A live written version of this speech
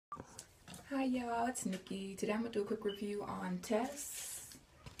Hi y'all, it's Nikki. Today I'm going to do a quick review on Tess.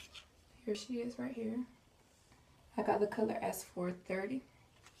 Here she is right here. I got the color S430.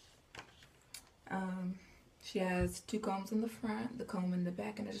 She has two combs in the front, the comb in the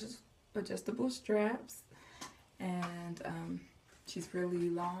back, and it's just adjustable straps. And she's really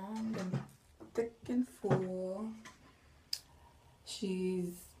long and thick and full.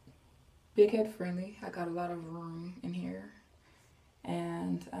 She's big head friendly. I got a lot of room in here.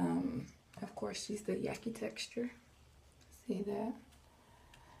 And of course, she's the yaki texture. See that?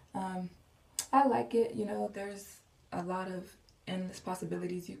 I like it. You know, there's a lot of endless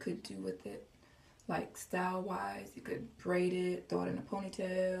possibilities you could do with it. Like style-wise, you could braid it, throw it in a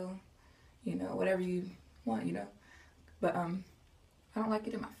ponytail, you know, whatever you want, you know. But I don't like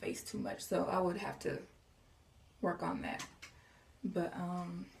it in my face too much, so I would have to work on that. But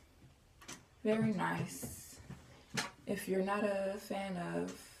very nice. If you're not a fan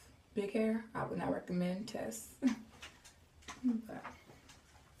of big hair, I would not recommend Tess. But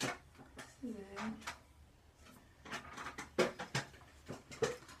this is it.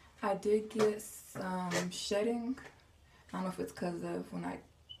 I did get some shedding. I don't know if it's because of when I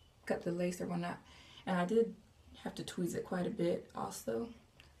cut the lace or whatnot. And I did have to tweeze it quite a bit also.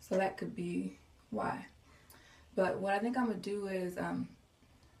 So that could be why. But what I think I'm going to do is,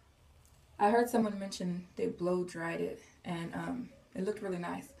 I heard someone mention they blow dried it. And it looked really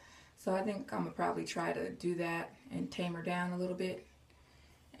nice. So I think I'm going to probably try to do that and tame her down a little bit.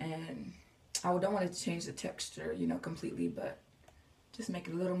 And I don't want to change the texture, you know, completely, but just make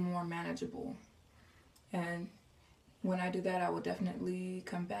it a little more manageable. And when I do that, I will definitely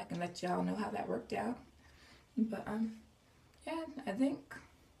come back and let y'all know how that worked out. But yeah, I think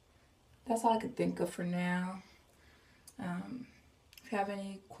that's all I could think of for now. If you have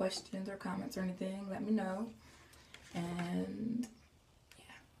any questions or comments or anything, let me know. And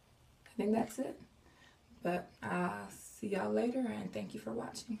yeah, I think that's it. But I'll see y'all later, and thank you for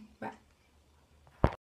watching. Bye.